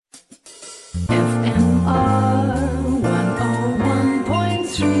FMR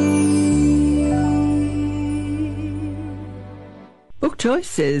 101.3. Book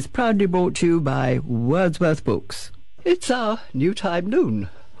Choice is proudly brought to you by Wordsworth Books. It's our new time noon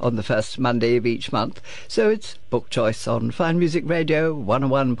on the first Monday of each month, so it's Book Choice on Fine Music Radio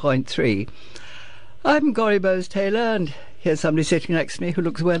 101.3. I'm Gori Bowes-Taylor, and here's somebody sitting next to me who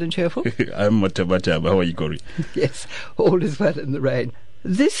looks well and cheerful. I'm Matabata. How are you, Gori? Yes, all is well in the rain.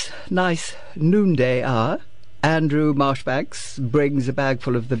 This nice noonday hour, Andrew Marshbanks brings a bag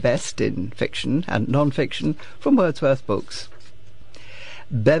full of the best in fiction and non-fiction from Wordsworth Books.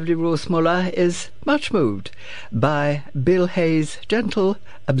 Beverly Rosemuller is much moved by Bill Hayes' gentle,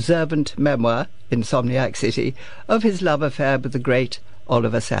 observant memoir, Insomniac City, of his love affair with the great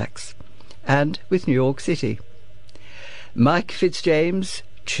Oliver Sacks, and with New York City. Mike Fitzjames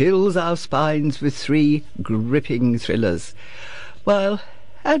chills our spines with 3 gripping thrillers, while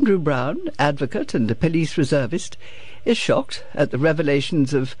Andrew Brown, advocate and a police reservist, is shocked at the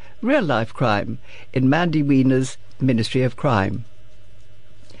revelations of real-life crime in Mandy Wiener's Ministry of Crime.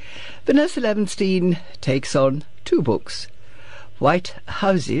 Vanessa Levenstein takes on 2 books: White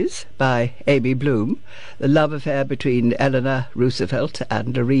Houses by Amy Bloom, the love affair between Eleanor Roosevelt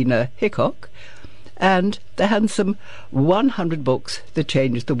and Lorena Hickok, and the handsome 100 Books That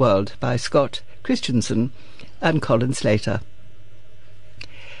Changed the World by Scott Christensen and Colin Slater.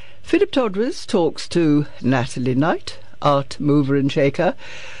 Philip Todrez talks to Natalie Knight, art mover and shaker,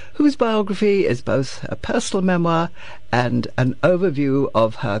 whose biography is both a personal memoir and an overview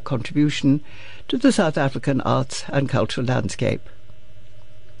of her contribution to the South African arts and cultural landscape.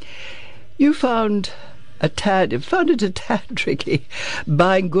 You found it a tad tricky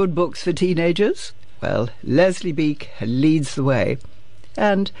buying good books for teenagers? Well, Leslie Beek leads the way,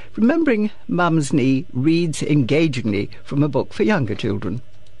 and Remembering Mum's Knee reads engagingly from a book for younger children.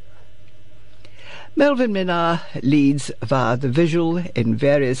 Melvin Minar leads via the visual in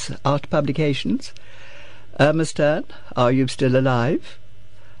various art publications: Irma Stern, Are You Still Alive?,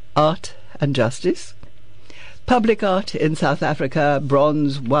 Art and Justice, Public Art in South Africa,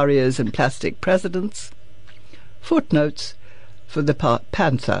 Bronze Warriors and Plastic Presidents, Footnotes for the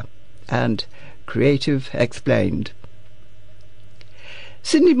Panther, and Creative Explained.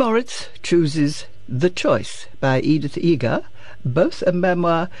 Cindy Moritz chooses The Choice by Edith Eger, both a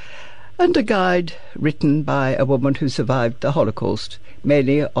memoir and a guide written by a woman who survived the Holocaust,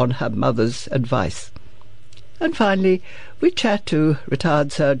 mainly on her mother's advice. And finally, we chat to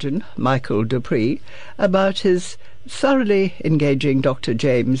retired surgeon Michael Dupree about his thoroughly engaging Dr.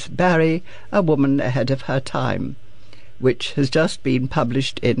 James Barry, A Woman Ahead of Her Time, which has just been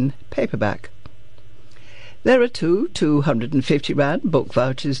published in paperback. There are 2 250 book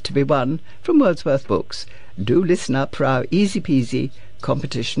vouchers to be won from Wordsworth Books. Do listen up for our easy-peasy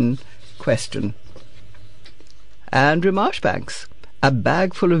competition question. Andrew Marshbanks, a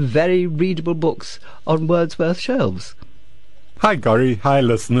bag full of very readable books on Wordsworth shelves. Hi, Gori. Hi,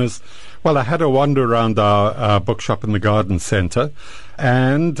 listeners. Well, I had a wander around our bookshop in the garden centre,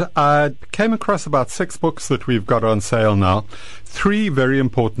 and I came across about 6 books that we've got on sale now. 3 very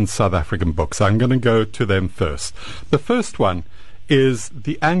important South African books. I'm going to go to them first. The first one is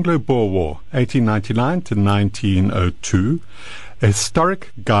The Anglo-Boer War, 1899 to 1902. A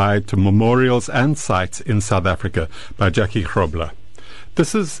Historic Guide to Memorials and Sites in South Africa by Jackie Grobler.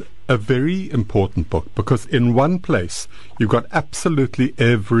 This is a very important book because in one place you've got absolutely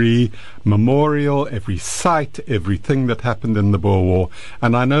every memorial, every site, everything that happened in the Boer War.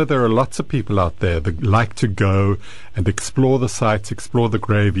 And I know there are lots of people out there that like to go and explore the sites, explore the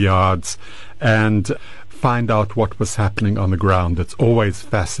graveyards, and find out what was happening on the ground. It's always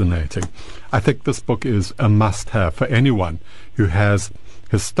fascinating. I think this book is a must-have for anyone who has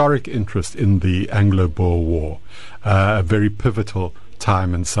historic interest in the Anglo-Boer War, a very pivotal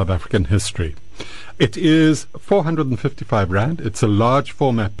time in South African history. It is 455 rand. It's a large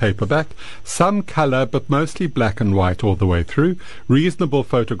format paperback, some colour but mostly black and white all the way through, reasonable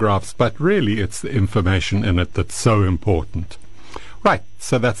photographs, but really it's the information in it that's so important. Right,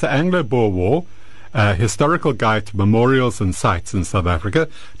 so that's the Anglo-Boer War, Historical Guide to Memorials and Sites in South Africa,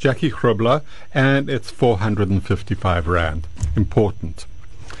 Jackie Grobler, and it's 455 rand. Important.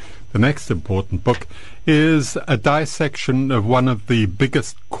 The next important book is a dissection of one of the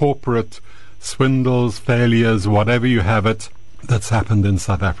biggest corporate swindles, failures, whatever you have it, that's happened in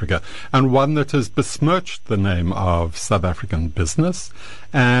South Africa, and one that has besmirched the name of South African business,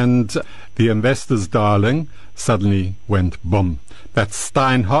 and the investor's darling suddenly went boom. That's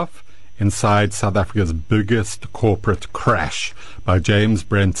Steinhoff, Inside South Africa's Biggest Corporate Crash by James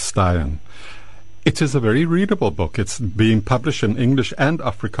Brent Stein. It is a very readable book. It's being published in English and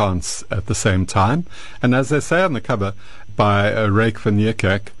Afrikaans at the same time. And as they say on the cover, by Ryk van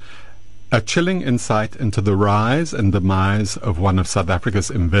Niekerk, a chilling insight into the rise and demise of one of South Africa's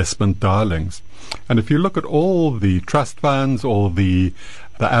investment darlings. And if you look at all the trust funds, all the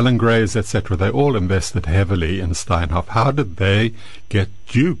Allan Greys, etc., they all invested heavily in Steinhoff. How did they get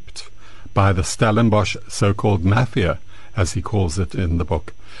duped by the Stellenbosch so-called mafia, as he calls it in the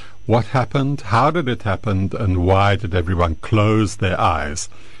book? What happened? How did it happen? And why did everyone close their eyes?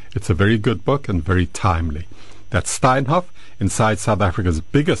 It's a very good book and very timely. That's Steinhoff, Inside South Africa's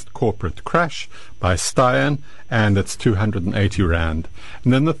Biggest Corporate Crash by Steyn, and it's 280 Rand.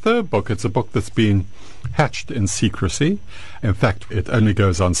 And then the third book, it's a book that's been hatched in secrecy. In fact, it only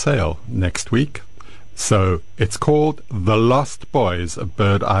goes on sale next week. So it's called The Lost Boys of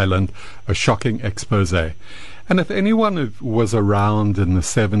Bird Island, a shocking expose. And if anyone was around in the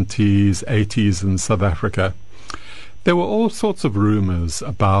 70s, 80s in South Africa, there were all sorts of rumors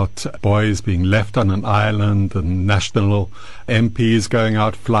about boys being left on an island and national MPs going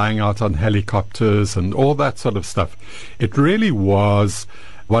out, flying out on helicopters and all that sort of stuff. It really was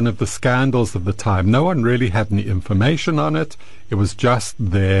one of the scandals of the time. No one really had any information on it. It was just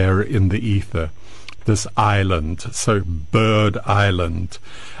there in the ether. This island, so Bird Island.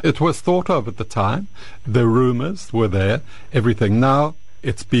 It was thought of at the time. The rumors were there, everything. Now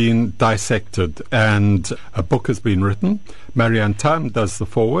it's been dissected and a book has been written. Marianne Tam does the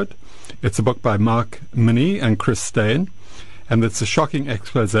foreword. It's a book by Mark Minnie and Chris Steyn, and it's a shocking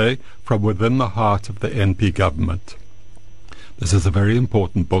expose from within the heart of the NP government. This is a very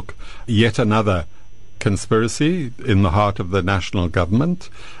important book. Yet another conspiracy in the heart of the national government.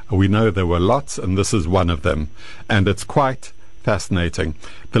 We know there were lots, and this is one of them. And it's quite fascinating.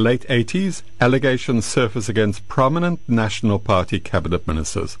 The late 80s, allegations surface against prominent National Party cabinet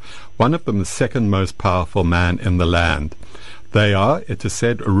ministers. One of them the second most powerful man in the land. They are, it is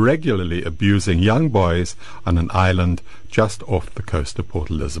said, regularly abusing young boys on an island just off the coast of Port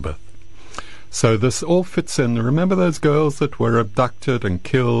Elizabeth. So this all fits in. Remember those girls that were abducted and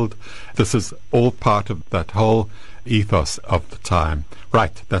killed? This is all part of that whole ethos of the time.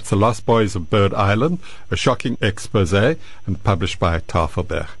 Right, that's The Lost Boys of Bird Island, a shocking expose, and published by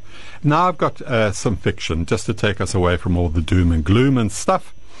Tafelberg. Now I've got some fiction, just to take us away from all the doom and gloom and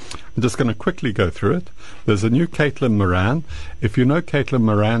stuff. I'm just going to quickly go through it. There's a new Caitlin Moran. If you know Caitlin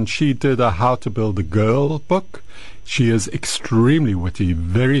Moran, she did a How to Build a Girl book. She is extremely witty,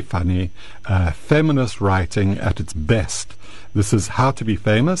 very funny, feminist writing at its best. This is How to Be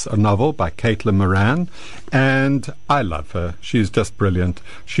Famous, a novel by Caitlin Moran, and I love her. She's just brilliant.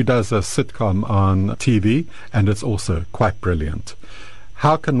 She does a sitcom on TV, and it's also quite brilliant.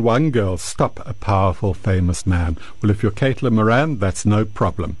 How can one girl stop a powerful, famous man? Well, if you're Caitlin Moran, that's no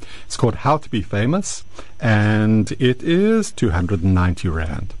problem. It's called How to Be Famous, and it is 290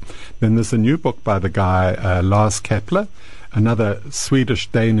 Rand. Then there's a new book by the guy Lars Kepler, another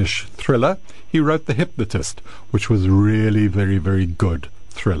Swedish-Danish thriller. He wrote The Hypnotist, which was really very, very good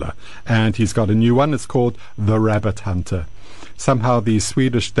thriller. And he's got a new one. It's called The Rabbit Hunter. Somehow these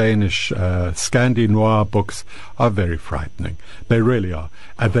Swedish-Danish Scandi noir books are very frightening. They really are.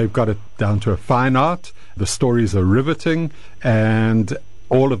 And they've got it down to a fine art. The stories are riveting, and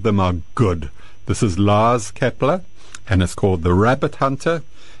all of them are good. This is Lars Kepler, and it's called The Rabbit Hunter.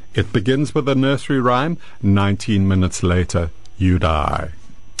 It begins with a nursery rhyme. 19 minutes later, you die.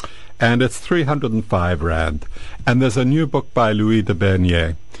 And it's 305 Rand. And there's a new book by Louis de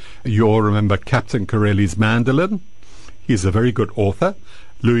Bernier. You all remember Captain Corelli's Mandolin? He's a very good author.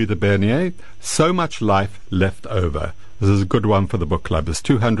 Louis de Bernier, So Much Life Left Over. This is a good one for the book club. It's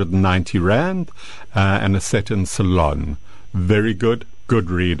 290 Rand, and it's set in Ceylon. Very good, good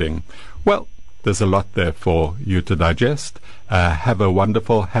reading. Well, there's a lot there for you to digest. Have a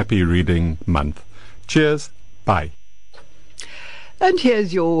wonderful, happy reading month. Cheers. Bye. And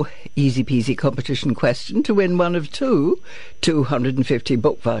here's your easy-peasy competition question to win one of 250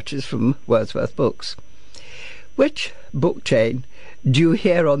 book vouchers from Wordsworth Books. Which book chain do you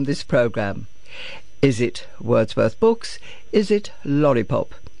hear on this programme? Is it Wordsworth Books? Is it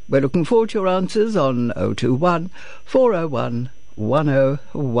Lollipop? We're looking forward to your answers on 021 401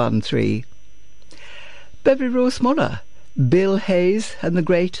 1013. Beverly Rose Smaller, Bill Hayes and the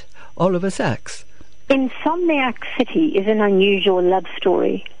great Oliver Sacks. Insomniac City is an unusual love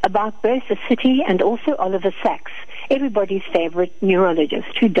story about both the city and also Oliver Sacks, everybody's favorite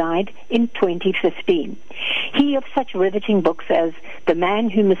neurologist who died in 2015. He of such riveting books as The Man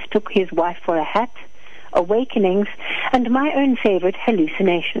Who Mistook His Wife for a Hat, Awakenings, and my own favorite,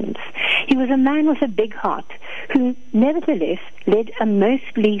 Hallucinations. He was a man with a big heart who nevertheless led a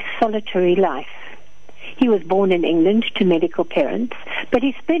mostly solitary life. He was born in England to medical parents, but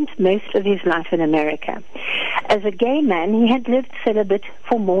he spent most of his life in America. As a gay man, he had lived celibate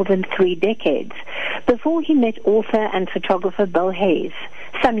for more than 3 decades before he met author and photographer Bill Hayes,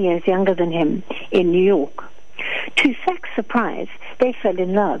 some years younger than him, in New York. To Sachs' surprise, they fell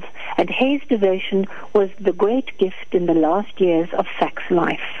in love, and Hayes' devotion was the great gift in the last years of Sachs'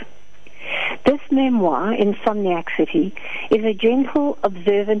 life. This memoir, Insomniac City, is a gentle,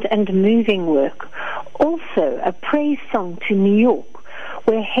 observant, and moving work, also a praise song to New York,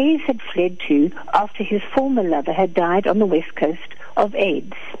 where Hayes had fled to after his former lover had died on the west coast of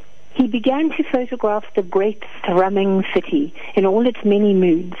AIDS. He began to photograph the great, thrumming city in all its many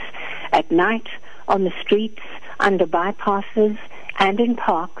moods, at night, on the streets, under bypasses, and in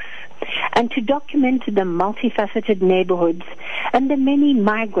parks, and to document the multifaceted neighborhoods and the many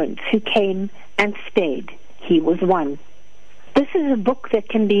migrants who came and stayed. He was one. This is a book that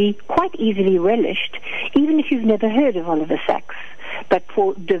can be quite easily relished, even if you've never heard of Oliver Sacks. But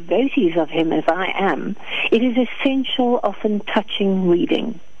for devotees of him, as I am, it is essential, often touching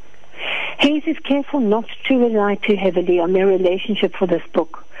reading. Hayes is careful not to rely too heavily on their relationship for this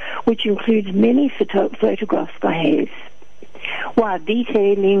book, which includes many photographs by Hayes, while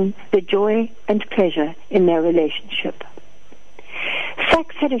detailing the joy and pleasure in their relationship.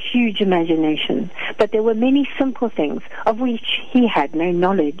 Sacks had a huge imagination, but there were many simple things of which he had no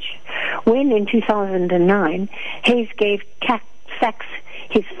knowledge. When, in 2009, Hayes gave Sacks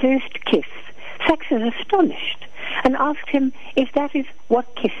his first kiss, Sacks was astonished and asked him if that is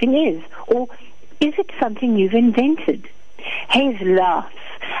what kissing is, or is it something you've invented? Hayes laughs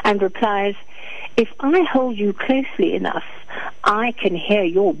and replies, "If I hold you closely enough, I can hear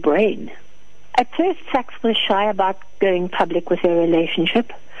your brain." At first, Sacks was shy about going public with their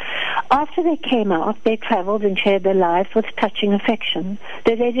relationship. After they came out, they traveled and shared their lives with touching affection.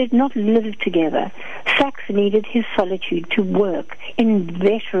 Though they did not live together, Sacks needed his solitude to work,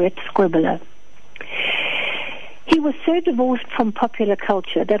 inveterate scribbler. He was so divorced from popular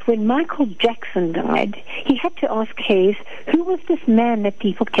culture that when Michael Jackson died, he had to ask Hayes, who was this man that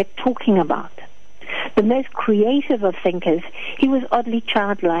people kept talking about? The most creative of thinkers, he was oddly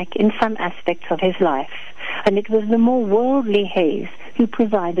childlike in some aspects of his life, and it was the more worldly Hayes who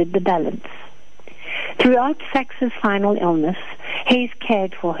provided the balance. Throughout Sacks's final illness, Hayes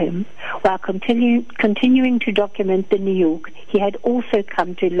cared for him, while continuing to document the New York he had also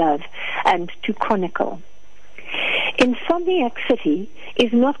come to love and to chronicle. Insomniac City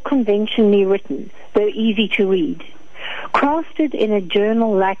is not conventionally written, though easy to read. Crafted in a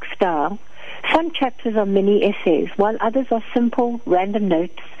journal-like style, some chapters are mini essays, while others are simple, random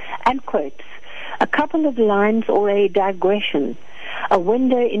notes and quotes, a couple of lines or a digression, a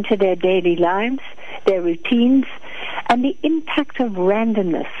window into their daily lives, their routines, and the impact of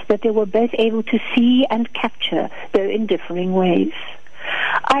randomness that they were both able to see and capture, though in differing ways.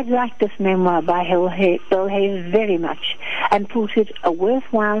 I like this memoir by Bill Hayes very much, and thought it a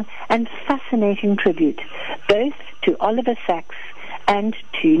worthwhile and fascinating tribute, both to Oliver Sacks and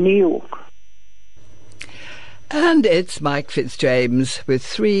to New York. And it's Mike Fitzjames with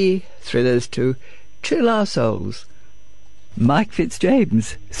 3 thrillers to chill our souls. Mike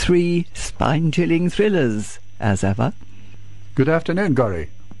Fitzjames, 3 spine-chilling thrillers, as ever. Good afternoon, Gori.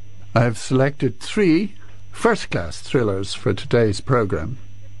 I have selected 3 first-class thrillers for today's program.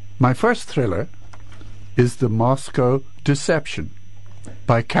 My first thriller is The Moscow Deception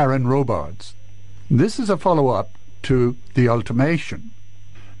by Karen Robards. This is a follow-up to The Ultimation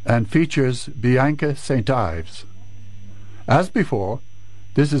and features Bianca St. Ives. As before,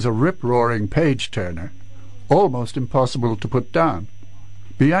 this is a rip-roaring page-turner, almost impossible to put down.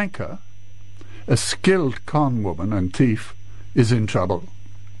 Bianca, a skilled con woman and thief, is in trouble.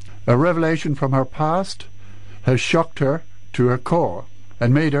 A revelation from her past has shocked her to her core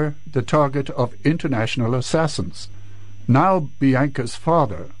and made her the target of international assassins. Now Bianca's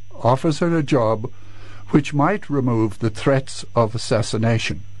father offers her a job which might remove the threats of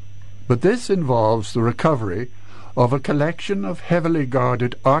assassination. But this involves the recovery of a collection of heavily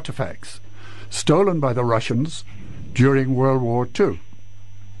guarded artifacts stolen by the Russians during World War II.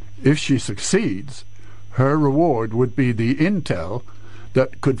 If she succeeds, her reward would be the intel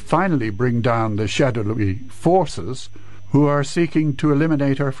that could finally bring down the shadowy forces who are seeking to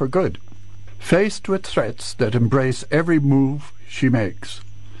eliminate her for good. Faced with threats that embrace every move she makes,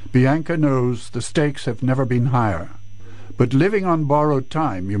 Bianca knows the stakes have never been higher. But living on borrowed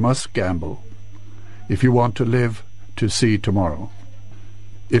time, you must gamble if you want to live to see tomorrow.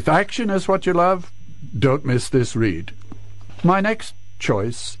 If action is what you love, don't miss this read. My next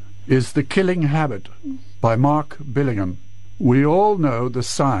choice is The Killing Habit by Mark Billingham. We all know the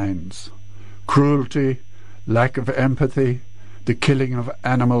signs: cruelty, lack of empathy, the killing of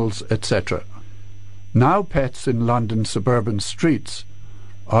animals, etc. Now pets in London suburban streets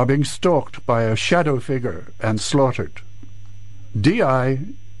are being stalked by a shadow figure and slaughtered. D.I.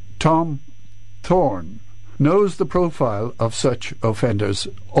 Tom Thorne knows the profile of such offenders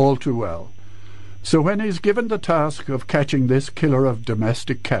all too well. So when he's given the task of catching this killer of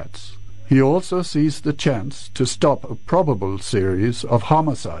domestic cats, he also sees the chance to stop a probable series of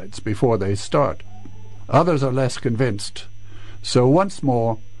homicides before they start. Others are less convinced. So once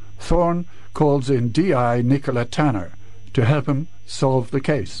more, Thorne calls in D.I. Nicola Tanner to help him solve the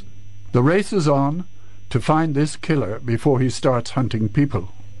case. The race is on to find this killer before he starts hunting people.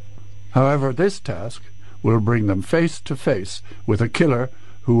 However, this task will bring them face to face with a killer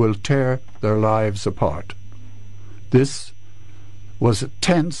who will tear their lives apart. This was a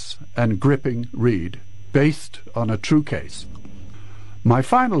tense and gripping read, based on a true case. My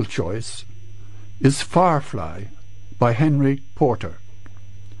final choice is Firefly by Henry Porter.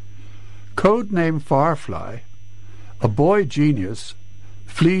 Codename Firefly, a boy genius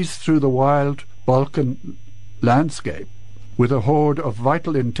flees through the wild Balkan landscape with a horde of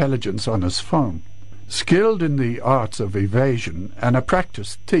vital intelligence on his phone. Skilled in the arts of evasion and a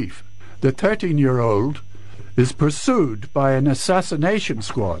practiced thief, the 13-year-old is pursued by an assassination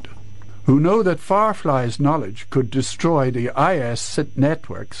squad who know that Firefly's knowledge could destroy the IS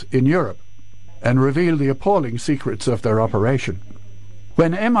networks in Europe and reveal the appalling secrets of their operation.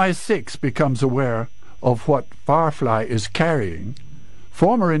 When MI6 becomes aware of what Firefly is carrying,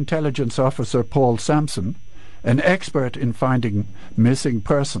 former intelligence officer Paul Sampson, an expert in finding missing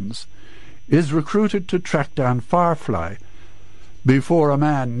persons, is recruited to track down Firefly before a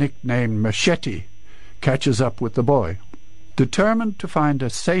man nicknamed Machete catches up with the boy. Determined to find a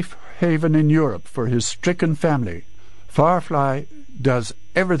safe haven in Europe for his stricken family, Firefly does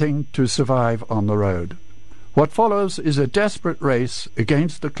everything to survive on the road. What follows is a desperate race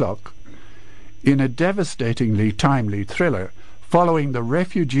against the clock in a devastatingly timely thriller following the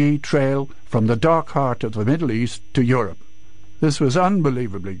refugee trail from the dark heart of the Middle East to Europe. This was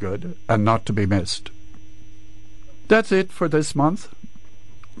unbelievably good and not to be missed. That's it for this month.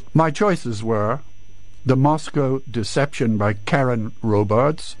 My choices were The Moscow Deception by Karen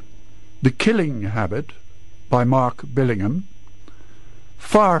Robards, The Killing Habit by Mark Billingham,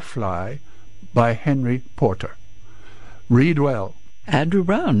 Firefly by Henry Porter. Read well. Andrew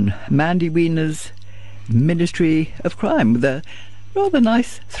Brown, Mandy Wiener's Ministry of Crime, with a rather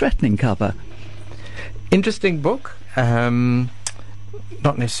nice, threatening cover. Interesting book.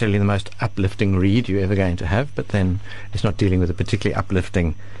 Not necessarily the most uplifting read you're ever going to have, but then it's not dealing with a particularly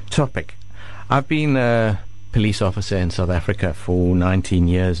uplifting topic. I've been a police officer in South Africa for 19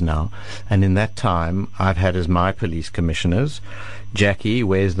 years now, and in that time I've had as my police commissioners Jackie,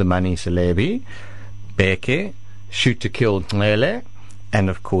 Where's the Money Celebi, Beke, Shoot to Kill Nele, and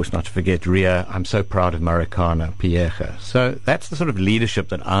of course, not to forget Ria, I'm so proud of Marikana Pierre. So that's the sort of leadership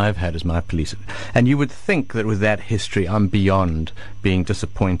that I've had as my police. And you would think that with that history, I'm beyond being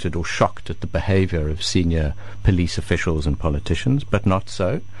disappointed or shocked at the behavior of senior police officials and politicians, but not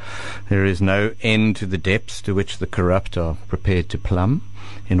so. There is no end to the depths to which the corrupt are prepared to plumb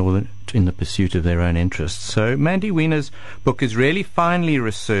in the pursuit of their own interests. So Mandy Wiener's book is really finely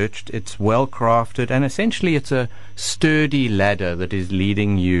researched, it's well crafted, and essentially it's a sturdy ladder that is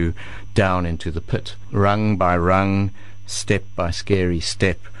leading you down into the pit. Rung by rung, step by scary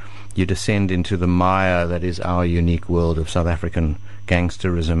step, you descend into the mire that is our unique world of South African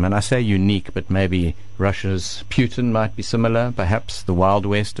gangsterism. And I say unique, but maybe Russia's Putin might be similar, perhaps the Wild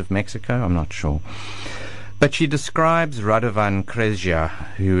West of Mexico, I'm not sure. But she describes Radovan Krejcir,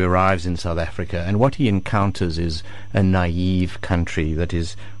 who arrives in South Africa, and what he encounters is a naive country that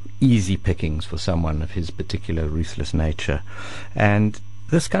is easy pickings for someone of his particular ruthless nature. And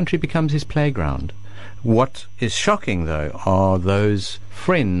this country becomes his playground. What is shocking, though, are those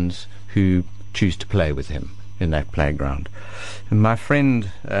friends who choose to play with him in that playground. And my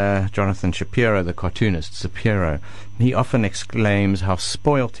friend Jonathan Shapiro, the cartoonist Shapiro, he often exclaims how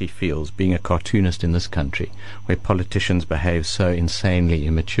spoilt he feels being a cartoonist in this country, where politicians behave so insanely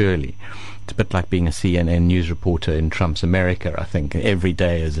immaturely. It's a bit like being a CNN news reporter in Trump's America, I think. Every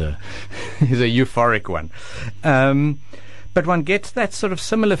day is a euphoric one. But one gets that sort of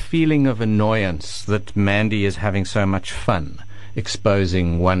similar feeling of annoyance that Mandy is having so much fun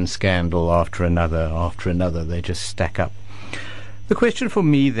exposing one scandal after another. They just stack up. The question for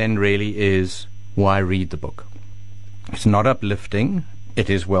me then really is, why read the book? It's not uplifting, it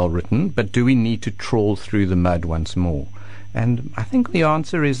is well written, but do we need to trawl through the mud once more? And I think the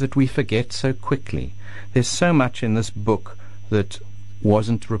answer is that we forget so quickly. There's so much in this book that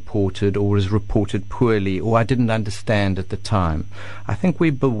wasn't reported or was reported poorly or I didn't understand at the time. I think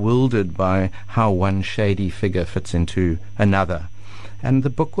we're bewildered by how one shady figure fits into another. And the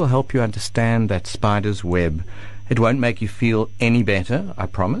book will help you understand that spider's web. It won't make you feel any better, I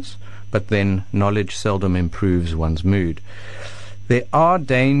promise, but then knowledge seldom improves one's mood. There are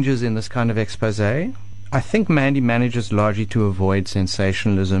dangers in this kind of expose. I think Mandy manages largely to avoid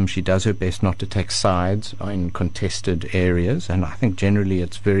sensationalism. She does her best not to take sides in contested areas, and I think generally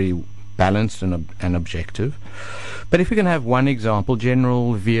it's very balanced and objective. But if we can have one example,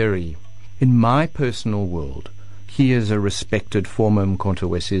 General Veery. In my personal world, he is a respected former Mkhonto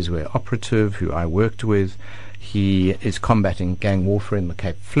Wesizwe operative who I worked with. He is combating gang warfare in the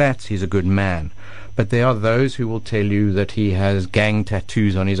Cape Flats. He's a good man. But there are those who will tell you that he has gang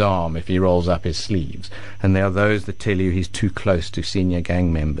tattoos on his arm if he rolls up his sleeves. And there are those that tell you he's too close to senior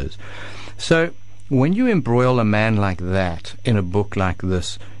gang members. So when you embroil a man like that in a book like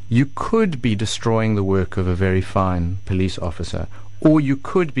this, you could be destroying the work of a very fine police officer, or you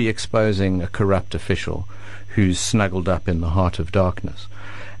could be exposing a corrupt official who's snuggled up in the heart of darkness.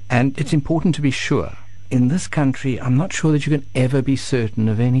 And it's important to be sure. In this country, I'm not sure that you can ever be certain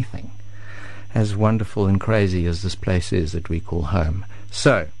of anything, as wonderful and crazy as this place is that we call home.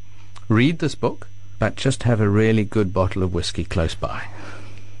 So, read this book, but just have a really good bottle of whiskey close by.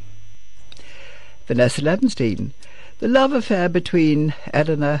 Vanessa Levenstein, The Love Affair Between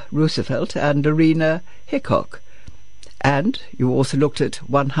Eleanor Roosevelt and Lorena Hickok. And you also looked at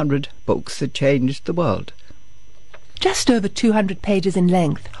 100 Books That Changed the World. Just over 200 pages in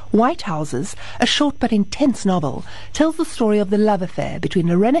length, White Houses, a short but intense novel, tells the story of the love affair between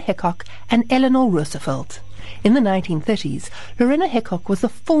Lorena Hickok and Eleanor Roosevelt. In the 1930s, Lorena Hickok was the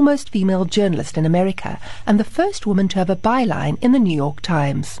foremost female journalist in America and the first woman to have a byline in the New York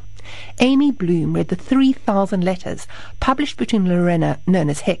Times. Amy Bloom read the 3,000 letters published between Lorena, known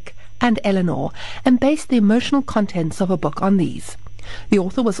as Hick, and Eleanor, and based the emotional contents of a book on these. The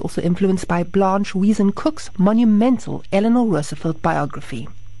author was also influenced by Blanche Wiesen-Cook's monumental Eleanor Roosevelt biography.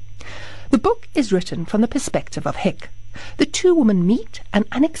 The book is written from the perspective of Hick. The two women meet and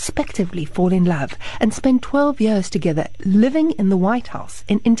unexpectedly fall in love and spend 12 years together living in the White House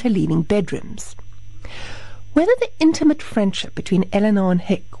in interleaving bedrooms. Whether the intimate friendship between Eleanor and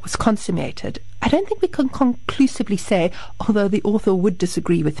Hick was consummated, I don't think we can conclusively say, although the author would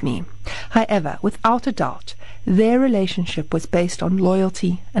disagree with me. However, without a doubt, their relationship was based on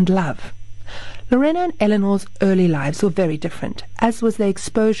loyalty and love. Lorena and Eleanor's early lives were very different, as was their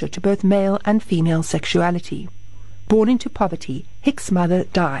exposure to both male and female sexuality. Born into poverty, Hick's mother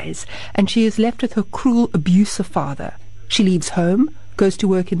dies, and she is left with her cruel, abusive father. She leaves home, goes to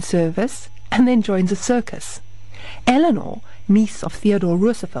work in service, and then joins a circus. Eleanor, niece of Theodore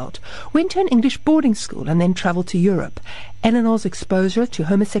Roosevelt, went to an English boarding school and then travelled to Europe. Eleanor's exposure to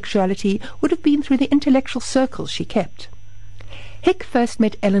homosexuality would have been through the intellectual circles she kept. Hick first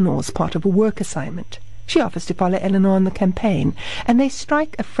met Eleanor as part of a work assignment. She offers to follow Eleanor on the campaign, and they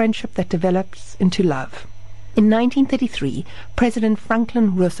strike a friendship that develops into love. In 1933, President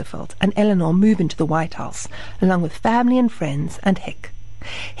Franklin Roosevelt and Eleanor move into the White House, along with family and friends and Hick.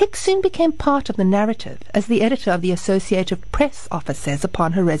 Hick soon became part of the narrative, as the editor of the Associated Press office says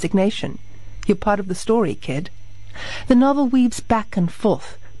upon her resignation. "You're part of the story, kid." The novel weaves back and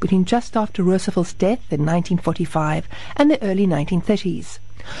forth between just after Roosevelt's death in 1945 and the early 1930s.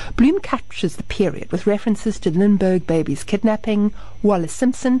 Bloom captures the period with references to Lindbergh baby's kidnapping, Wallace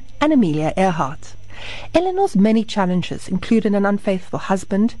Simpson, and Amelia Earhart. Eleanor's many challenges included an unfaithful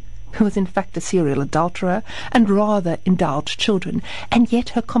husband, who was in fact a serial adulterer, and rather indulged children, and yet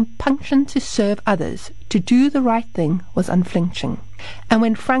her compunction to serve others, to do the right thing, was unflinching. And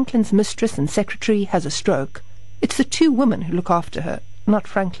when Franklin's mistress and secretary has a stroke, it's the two women who look after her, not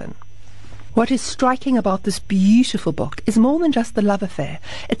Franklin. What is striking about this beautiful book is more than just the love affair.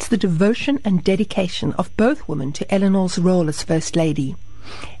 It's the devotion and dedication of both women to Eleanor's role as First Lady.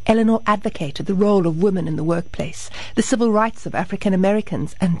 Eleanor advocated the role of women in the workplace, the civil rights of African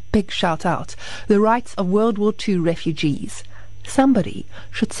Americans, and big shout out, the rights of World War II refugees. Somebody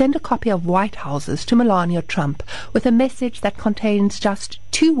should send a copy of White Houses to Melania Trump with a message that contains just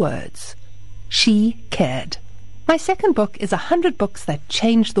 2 words: she cared. My second book is 100 Books That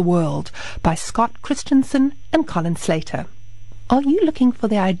Changed the World by Scott Christensen and Colin Slater. Are you looking for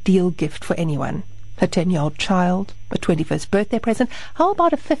the ideal gift for anyone? A 10-year-old child, a 21st birthday present? How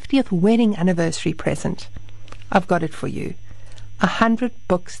about a 50th wedding anniversary present? I've got it for you. 100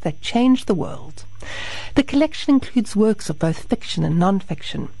 Books That Changed the World. The collection includes works of both fiction and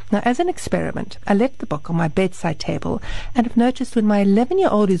non-fiction. Now, as an experiment, I left the book on my bedside table and have noticed when my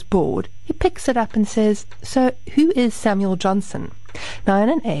 11-year-old is bored, he picks it up and says, "So, who is Samuel Johnson?" Now, in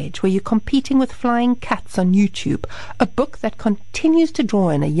an age where you're competing with flying cats on YouTube, a book that continues to draw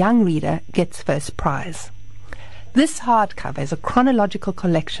in a young reader gets first prize. This hardcover is a chronological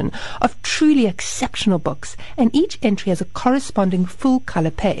collection of truly exceptional books, and each entry has a corresponding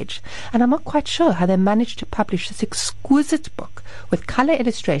full-colour page, and I'm not quite sure how they managed to publish this exquisite book with colour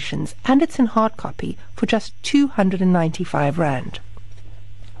illustrations, and it's in hard copy for just 295 Rand.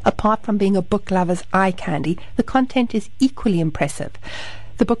 Apart from being a book lover's eye candy, the content is equally impressive.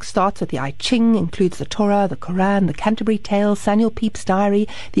 The book starts with the I Ching, includes the Torah, the Quran, the Canterbury Tales, Samuel Pepys' Diary,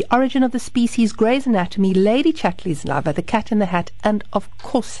 The Origin of the Species, Grey's Anatomy, Lady Chatterley's Lover, The Cat in the Hat, and, of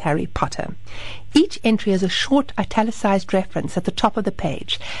course, Harry Potter. Each entry has a short italicized reference at the top of the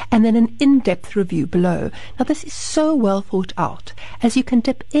page, and then an in-depth review below. Now, this is so well thought out, as you can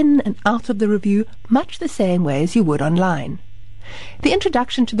dip in and out of the review much the same way as you would online. The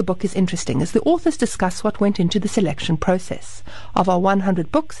introduction to the book is interesting, as the authors discuss what went into the selection process. Of our 100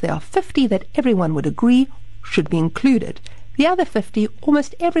 books, there are 50 that everyone would agree should be included. The other 50,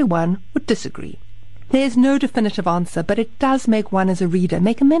 almost everyone would disagree. There is no definitive answer, but it does make one as a reader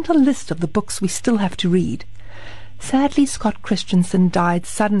make a mental list of the books we still have to read. Sadly, Scott Christensen died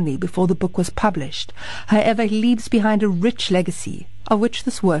suddenly before the book was published. However, he leaves behind a rich legacy, of which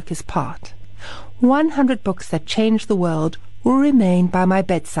this work is part. 100 books that changed the world will remain by my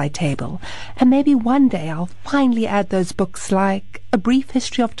bedside table, and maybe one day I'll finally add those books like A Brief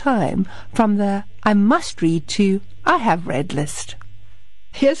History of Time from the I must read to I have read list.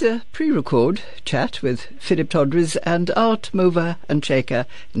 Here's a pre-record chat with Philip Todres and art mover and shaker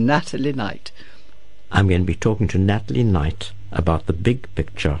Natalie Knight. I'm going to be talking to Natalie Knight about The Big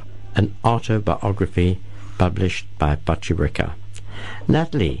Picture, an autobiography published by Pachybrica.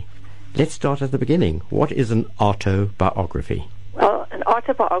 Natalie, let's start at the beginning. What is an autobiography? Well, an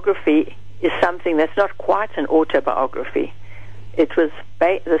autobiography is something that's not quite an autobiography. It was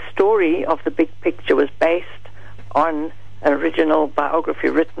the story of The Big Picture was based on an original biography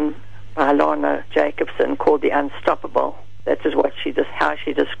written by Lana Jacobson called The Unstoppable. That is how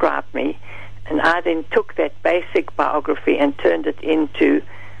she described me. And I then took that basic biography and turned it into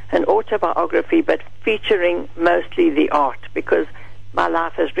an autobiography, but featuring mostly the art, because my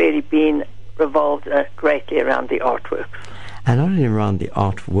life has really been revolved greatly around the artworks. And not only around the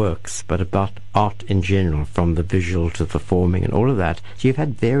artworks, but about art in general, from the visual to the performing and all of that. So you've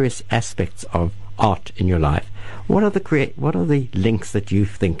had various aspects of art in your life. What are the links that you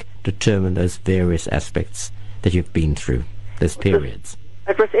think determine those various aspects that you've been through, those periods?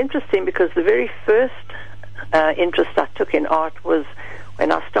 It was interesting because the very first interest I took in art was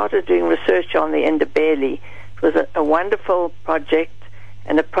when I started doing research on the Ndebele. It was a wonderful project,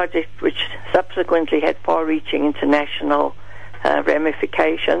 and a project which subsequently had far-reaching international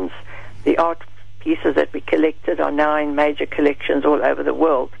ramifications. The art pieces that we collected are now in major collections all over the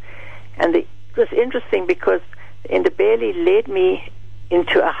world. And it was interesting because Ndebele led me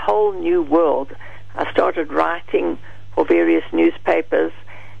into a whole new world. I started writing for various newspapers,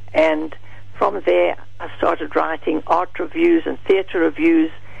 and from there I started writing art reviews and theater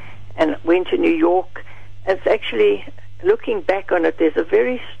reviews, and went to New York. It's actually, looking back on it, there's a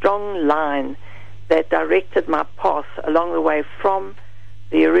very strong line that directed my path along the way from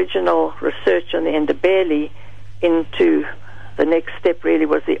the original research on the Ndebele into the next step. Really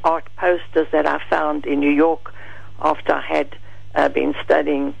was the art posters that I found in New York after I had been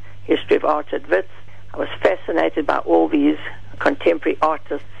studying history of art at Wits. I was fascinated by all these contemporary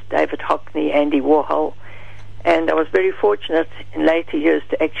artists, David Hockney, Andy Warhol, and I was very fortunate in later years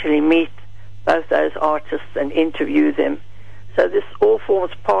to actually meet both those artists and interview them. So this all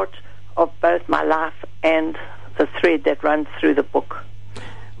forms part of both my life and the thread that runs through the book.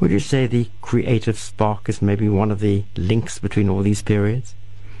 Would you say the creative spark is maybe one of the links between all these periods?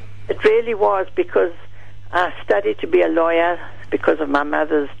 It really was, because I studied to be a lawyer because of my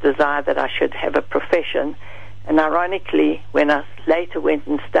mother's desire that I should have a profession. And ironically, when I later went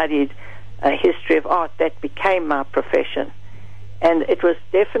and studied history of art, that became my profession. And it was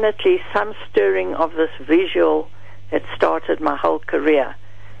definitely some stirring of this visual that started my whole career.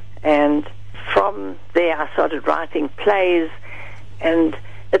 And from there I started writing plays, and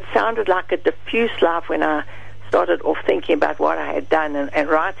it sounded like a diffuse life when I started off thinking about what I had done and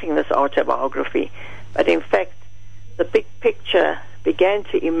writing this autobiography. But in fact, the big picture began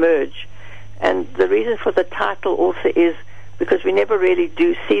to emerge. And the reason for the title also is because we never really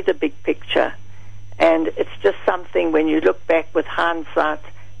do see the big picture. And it's just something, when you look back with hindsight,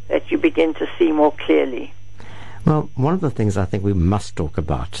 that you begin to see more clearly. Well, one of the things I think we must talk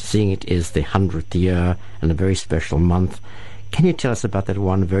about, seeing it is the 100th year and a very special month, Can you tell us about that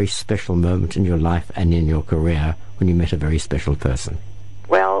one very special moment in your life and in your career when you met a very special person?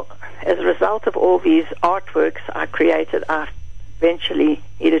 Well, as a result of all these artworks I created, I eventually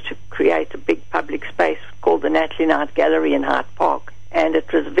needed to create a big public space called the Natalie Knight Gallery in Hyde Park. And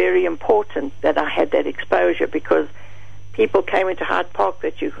it was very important that I had that exposure because people came into Hyde Park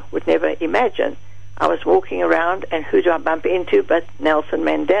that you would never imagine. I was walking around, and who do I bump into but Nelson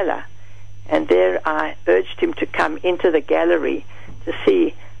Mandela? And there I urged him to come into the gallery to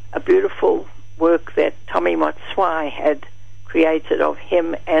see a beautiful work that Tommy Motswai had created of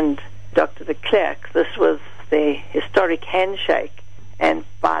him and Dr. de Klerk. This was the historic handshake. And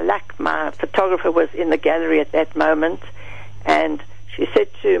by luck, my photographer was in the gallery at that moment, and she said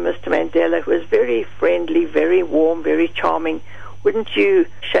to Mr. Mandela, who was very friendly, very warm, very charming, wouldn't you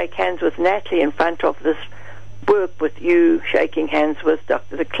shake hands with Natalie in front of this work with you shaking hands with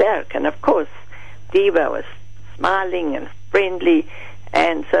Dr. de Klerk? And of course, Diva was smiling and friendly,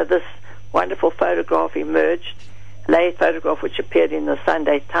 and so this wonderful photograph emerged. A late photograph which appeared in the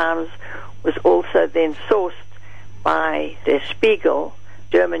Sunday Times was also then sourced by Der Spiegel,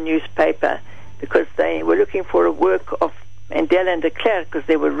 German newspaper, because they were looking for a work of Mandela and de Klerk, because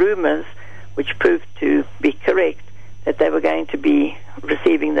there were rumors, which proved to be correct, that they were going to be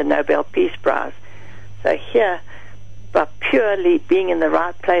receiving the Nobel Peace Prize. So here, by purely being in the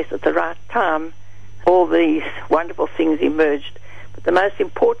right place at the right time, all these wonderful things emerged. But the most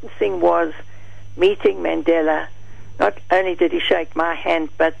important thing was meeting Mandela. Not only did he shake my hand,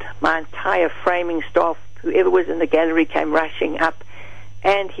 but my entire framing staff, whoever was in the gallery, came rushing up,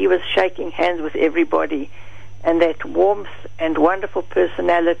 and he was shaking hands with everybody. And that warmth and wonderful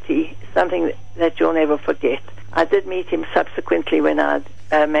personality is something that you'll never forget. I did meet him subsequently when I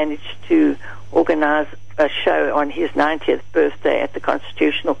managed to organize a show on his 90th birthday at the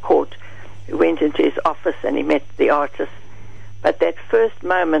Constitutional Court. We went into his office and he met the artist. But that first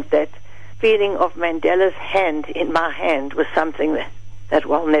moment, that feeling of Mandela's hand in my hand, was something that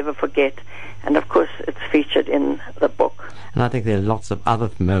we'll never forget. And of course, it's featured in the book. And I think there are lots of other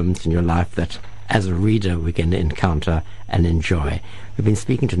moments in your life that, as a reader, we can encounter and enjoy. We've been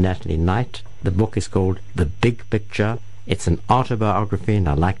speaking to Natalie Knight. The book is called The Big Picture. It's an autobiography, and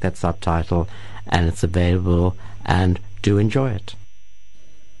I like that subtitle, and it's available, and do enjoy it.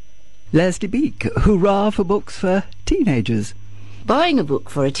 Leslie Beak, hurrah for books for teenagers. Buying a book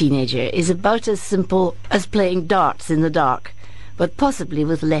for a teenager is about as simple as playing darts in the dark, but possibly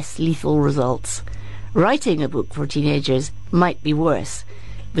with less lethal results. Writing a book for teenagers might be worse,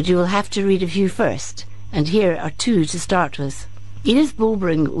 but you will have to read a few first, and here are two to start with. Edith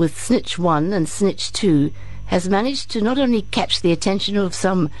Bulbring, with Snitch 1 and Snitch 2, has managed to not only catch the attention of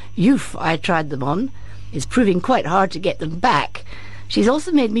some youth I tried them on, it's proving quite hard to get them back, she's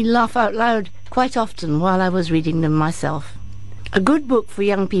also made me laugh out loud quite often while I was reading them myself. A good book for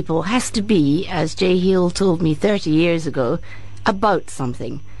young people has to be, as Jay Hill told me 30 years ago, about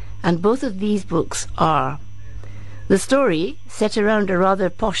something, and both of these books are. The story, set around a rather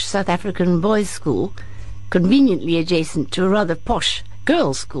posh South African boys' school, conveniently adjacent to a rather posh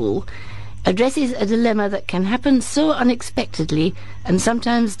girls' school, addresses a dilemma that can happen so unexpectedly and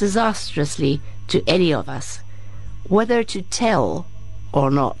sometimes disastrously to any of us: whether to tell or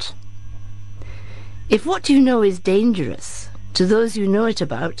not. If what you know is dangerous to those you know it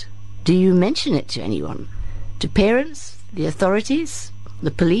about, do you mention it to anyone? To parents, the authorities,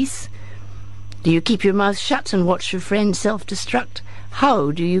 the police? Do you keep your mouth shut and watch your friend self-destruct?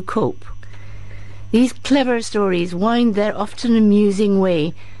 How do you cope? These clever stories wind their often amusing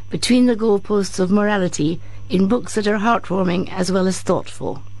way between the goalposts of morality in books that are heartwarming as well as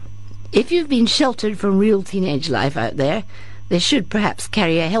thoughtful. If you've been sheltered from real teenage life out there, they should perhaps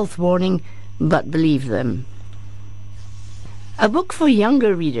carry a health warning, but believe them. A book for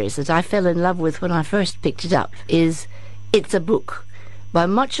younger readers that I fell in love with when I first picked it up is It's a Book, by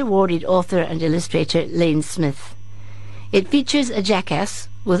much-awarded author and illustrator Lane Smith. It features a jackass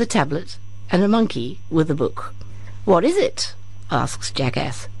with a tablet and a monkey with a book. "What is it?" asks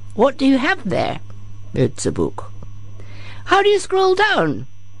Jackass. "What do you have there?" "It's a book." "How do you scroll down?"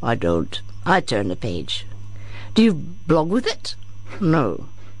 "I don't. I turn the page." "Do you blog with it?" "No.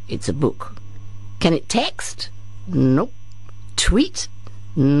 It's a book." "Can it text?" "Nope." "Tweet?"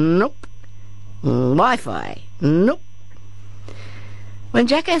 "Nope." "Wi-Fi?" "Nope." When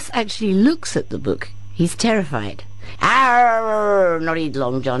Jackass actually looks at the book, he's terrified. "Arr!" nodded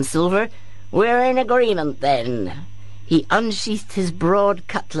Long John Silver. "We're in agreement, then." He unsheathed his broad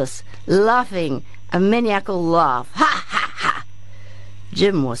cutlass, laughing a maniacal laugh. "Ha, ha, ha!"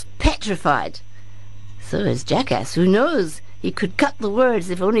 Jim was petrified. So is Jackass, who knows he could cut the words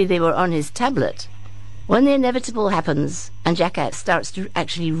if only they were on his tablet. When the inevitable happens and Jackass starts to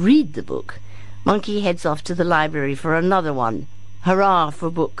actually read the book, Monkey heads off to the library for another one. Hurrah for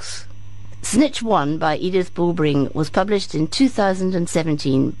books. Snitch 1 by Edith Bulbring was published in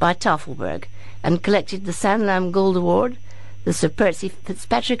 2017 by Tafelberg and collected the Sanlam Gold Award, the Sir Percy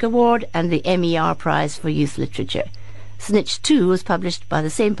Fitzpatrick Award and the MER Prize for Youth Literature. Snitch 2 was published by the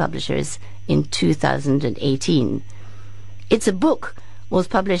same publishers in 2018. It's a Book was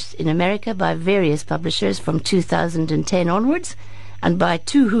published in America by various publishers from 2010 onwards, and by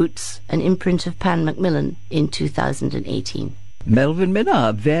Two Hoots, an imprint of Pan Macmillan, in 2018. Melvin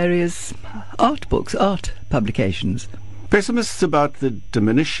Minnar, various art books, art publications. Pessimists about the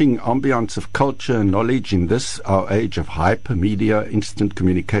diminishing ambience of culture and knowledge in this, our age of hypermedia, instant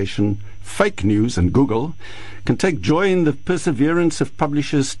communication, fake news and Google, can take joy in the perseverance of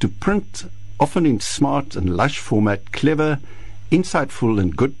publishers to print, often in smart and lush format, clever, insightful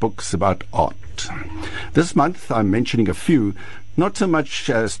and good books about art. This month I'm mentioning a few, not so much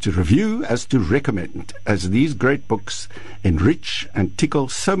as to review as to recommend, as these great books enrich and tickle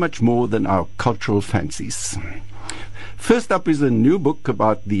so much more than our cultural fancies. First up is a new book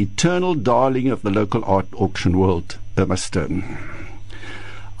about the eternal darling of the local art auction world, Irma Stern.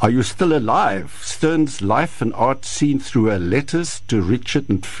 Are You Still Alive? Stern's life and art seen through her letters to Richard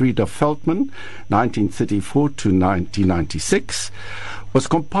and Frida Feldman, 1934 to 1996, was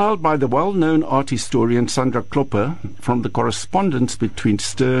compiled by the well-known art historian Sandra Klopper from the correspondence between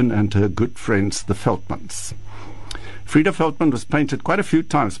Stern and her good friends, the Feldmans. Frida Feldman was painted quite a few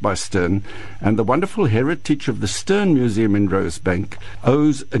times by Stern, and the wonderful heritage of the Stern Museum in Rosebank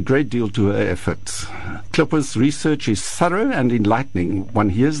owes a great deal to her efforts. Klopper's research is thorough and enlightening. One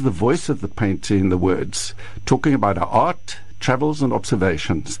hears the voice of the painter in the words, talking about her art, travels and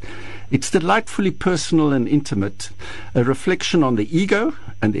observations. It's delightfully personal and intimate, a reflection on the ego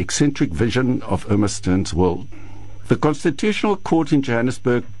and the eccentric vision of Irma Stern's world. The Constitutional Court in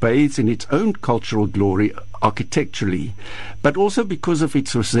Johannesburg bathes in its own cultural glory architecturally, but also because of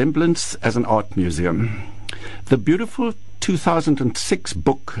its resemblance as an art museum. The beautiful 2006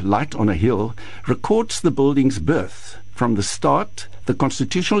 book, Light on a Hill, records the building's birth. From the start, the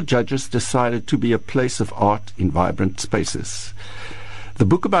constitutional judges decided to be a place of art in vibrant spaces. The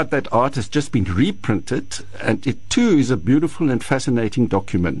book about that art has just been reprinted, and it too is a beautiful and fascinating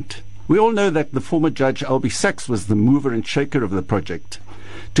document. We all know that the former Judge Albie Sachs was the mover and shaker of the project.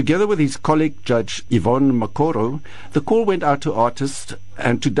 Together with his colleague Judge Yvonne Makoro, the call went out to artists,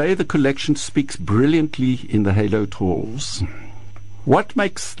 and today the collection speaks brilliantly in the haloed halls. What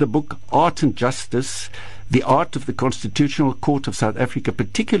makes the book Art and Justice, the art of the Constitutional Court of South Africa,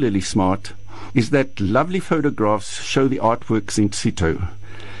 particularly smart, is that lovely photographs show the artworks in situ.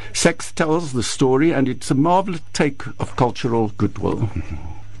 Sachs tells the story, and it's a marvelous take of cultural goodwill.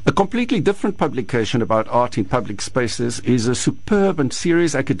 A completely different publication about art in public spaces is a superb and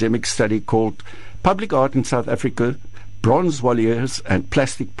serious academic study called Public Art in South Africa, Bronze Warriors and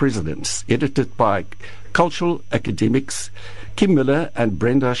Plastic Presidents, edited by cultural academics Kim Miller and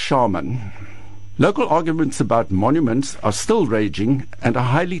Brenda Sharman. Local arguments about monuments are still raging and are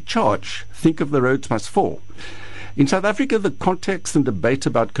highly charged. Think of the Rhodes Must Fall. In South Africa, the context and debate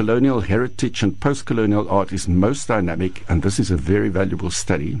about colonial heritage and post-colonial art is most dynamic, and this is a very valuable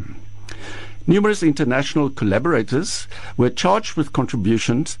study. Numerous international collaborators were charged with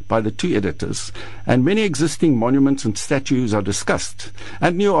contributions by the two editors, and many existing monuments and statues are discussed,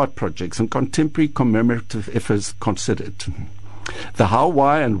 and new art projects and contemporary commemorative efforts considered. The how,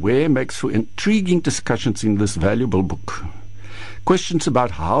 why, and where makes for intriguing discussions in this valuable book. Questions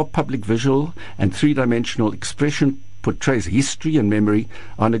about how public visual and three-dimensional expression portrays history and memory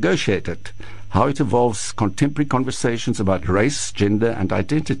are negotiated, how it evolves contemporary conversations about race, gender, and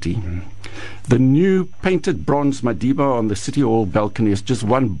identity. The new painted bronze Madiba on the City Hall balcony is just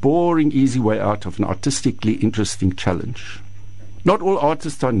one boring, easy way out of an artistically interesting challenge. Not all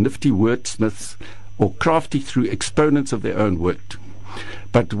artists are nifty wordsmiths or crafty through exponents of their own work.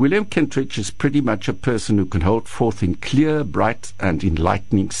 But William Kentridge is pretty much a person who can hold forth in clear, bright, and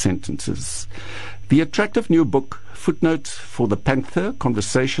enlightening sentences. The attractive new book, Footnotes for the Panther,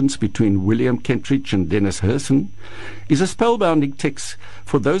 Conversations between William Kentridge and Dennis Herson, is a spellbinding text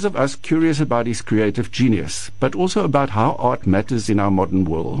for those of us curious about his creative genius, but also about how art matters in our modern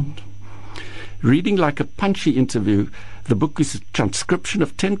world. Reading like a punchy interview, the book is a transcription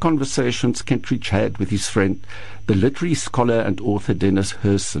of 10 conversations Kentridge had with his friend, the literary scholar and author Dennis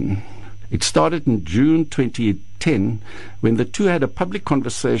Herson. It started in June 2010 when the two had a public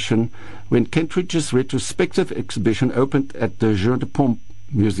conversation when Kentridge's retrospective exhibition opened at the Jeu de Paume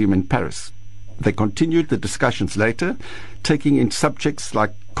Museum in Paris. They continued the discussions later, taking in subjects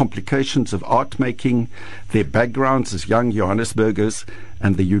like complications of art making, their backgrounds as young Johannesburgers,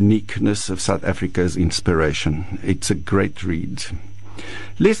 and the uniqueness of South Africa's inspiration. It's a great read.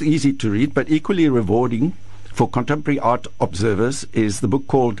 Less easy to read, but equally rewarding for contemporary art observers is the book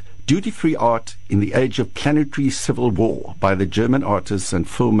called Duty-Free Art in the Age of Planetary Civil War by the German artist and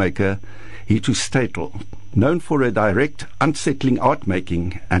filmmaker Hitu Stadel. Known for her direct, unsettling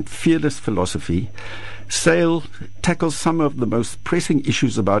art-making and fearless philosophy, Stadel tackles some of the most pressing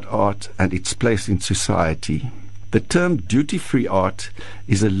issues about art and its place in society. The term duty-free art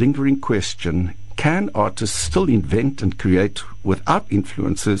is a lingering question. Can artists still invent and create without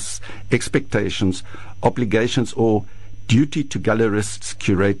influences, expectations, obligations, or duty to gallerists,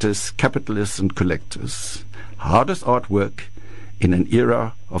 curators, capitalists, and collectors? How does art work in an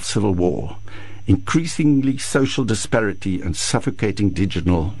era of civil war, increasingly social disparity, and suffocating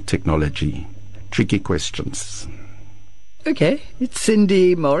digital technology? Tricky questions. Okay, it's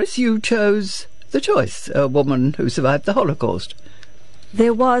Cindy Morris. You chose The Choice, a woman who survived the Holocaust.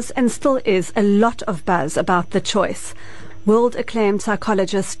 There was and still is a lot of buzz about The Choice. World-acclaimed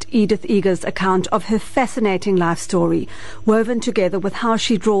psychologist Edith Eger's account of her fascinating life story, woven together with how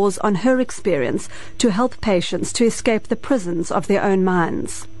she draws on her experience to help patients to escape the prisons of their own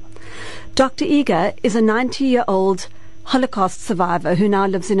minds. Dr. Eger is a 90-year-old Holocaust survivor who now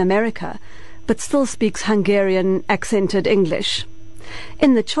lives in America, but still speaks Hungarian accented English.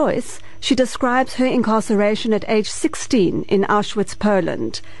 In The Choice, she describes her incarceration at age 16 in Auschwitz,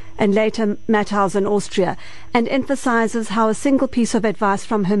 Poland, and later Mauthausen, Austria, and emphasizes how a single piece of advice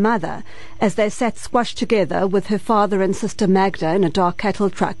from her mother, as they sat squashed together with her father and sister Magda in a dark cattle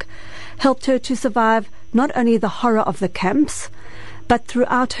truck, helped her to survive not only the horror of the camps, but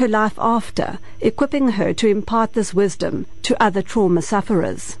throughout her life after, equipping her to impart this wisdom to other trauma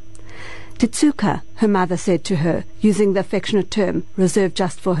sufferers. Tetsuka, her mother said to her, using the affectionate term reserved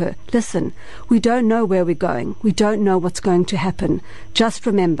just for her, "Listen, we don't know where we're going. We don't know what's going to happen. Just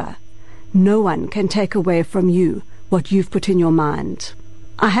remember, no one can take away from you what you've put in your mind."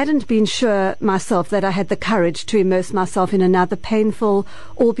 I hadn't been sure myself that I had the courage to immerse myself in another painful,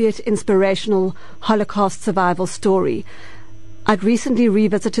 albeit inspirational, Holocaust survival story. I'd recently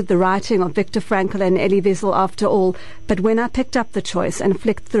revisited the writing of Viktor Frankl and Elie Wiesel after all, but when I picked up The Choice and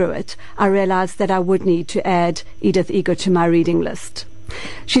flicked through it, I realized that I would need to add Edith Eger to my reading list.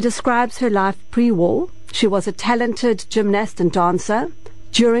 She describes her life pre-war. She was a talented gymnast and dancer.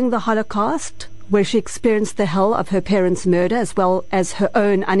 During the Holocaust, where she experienced the hell of her parents' murder as well as her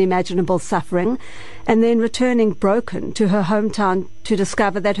own unimaginable suffering, and then returning broken to her hometown to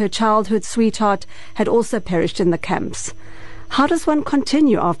discover that her childhood sweetheart had also perished in the camps. How does one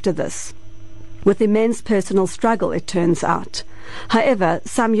continue after this? With immense personal struggle, it turns out. However,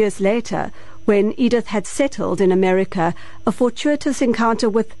 some years later, when Edith had settled in America, a fortuitous encounter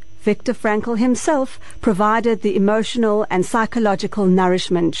with Viktor Frankl himself provided the emotional and psychological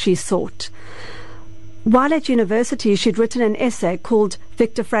nourishment she sought. While at university, she'd written an essay called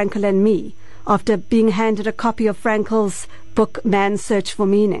Viktor Frankl and Me, after being handed a copy of Frankl's book Man's Search for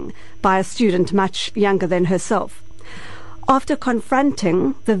Meaning by a student much younger than herself. After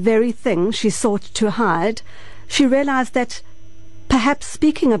confronting the very thing she sought to hide, she realized that perhaps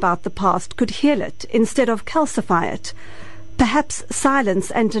speaking about the past could heal it instead of calcify it. Perhaps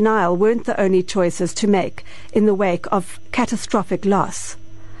silence and denial weren't the only choices to make in the wake of catastrophic loss.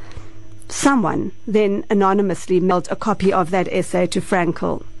 Someone then anonymously mailed a copy of that essay to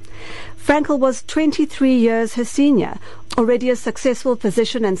Frankl. Frankl was 23 years her senior, already a successful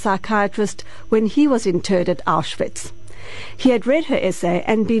physician and psychiatrist when he was interred at Auschwitz. He had read her essay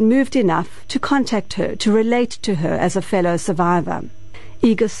and been moved enough to contact her, to relate to her as a fellow survivor.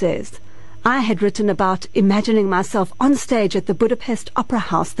 Eger says, "I had written about imagining myself on stage at the Budapest Opera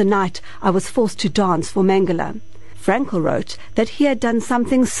House the night I was forced to dance for Mengele." Frankl wrote that he had done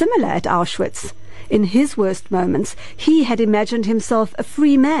something similar at Auschwitz. In his worst moments, he had imagined himself a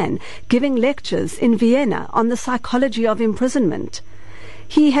free man giving lectures in Vienna on the psychology of imprisonment.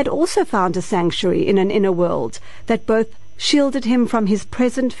 He had also found a sanctuary in an inner world that both shielded him from his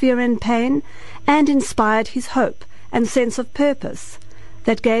present fear and pain and inspired his hope and sense of purpose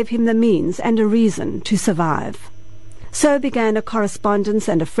that gave him the means and a reason to survive. So began a correspondence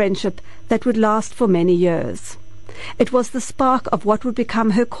and a friendship that would last for many years. It was the spark of what would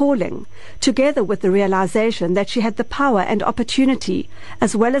become her calling, together with the realization that she had the power and opportunity,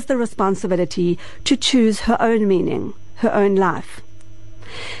 as well as the responsibility, to choose her own meaning, her own life.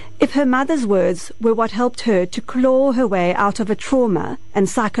 If her mother's words were what helped her to claw her way out of a trauma and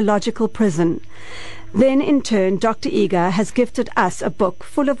psychological prison, Then, in turn, Dr. Eager has gifted us a book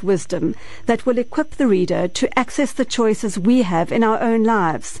full of wisdom that will equip the reader to access the choices we have in our own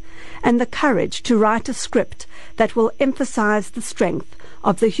lives, and the courage to write a script that will emphasize the strength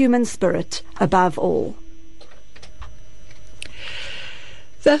of the human spirit above all.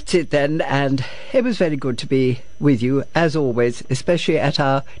 That's it then, and it was very good to be with you, as always, especially at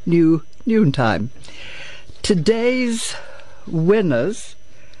our new noontime. Today's winners,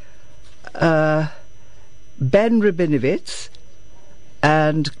 Ben Rabinovitz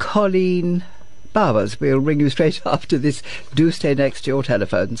and Colleen Bowers. We'll ring you straight after this. Do stay next to your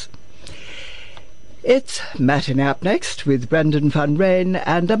telephones. It's Matinee up next with Brendan Van Ryn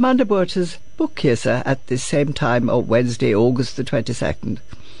and Amanda Buerter's Book Kisser at this same time on Wednesday, August the 22nd.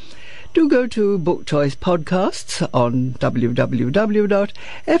 Do go to Book Choice Podcasts on www.fmr.co.za.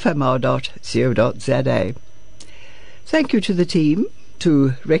 Thank you to the team,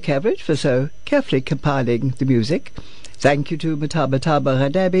 to Rick Everett for so carefully compiling the music. Thank you to Mataba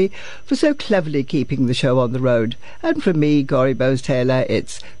Radebi for so cleverly keeping the show on the road. And from me, Gori Bowes-Taylor,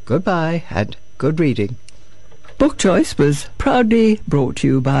 it's goodbye and good reading. Book Choice was proudly brought to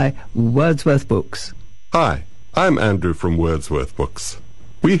you by Wordsworth Books. Hi, I'm Andrew from Wordsworth Books.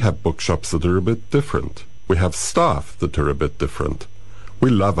 We have bookshops that are a bit different. We have staff that are a bit different. We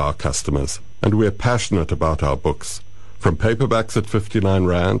love our customers, and we're passionate about our books. From paperbacks at 59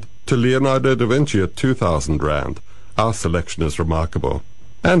 Rand to Leonardo da Vinci at 2,000 Rand, our selection is remarkable.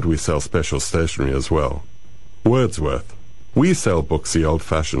 And we sell special stationery as well. Wordsworth. We sell books the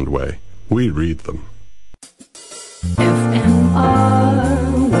old-fashioned way. We read them. FMR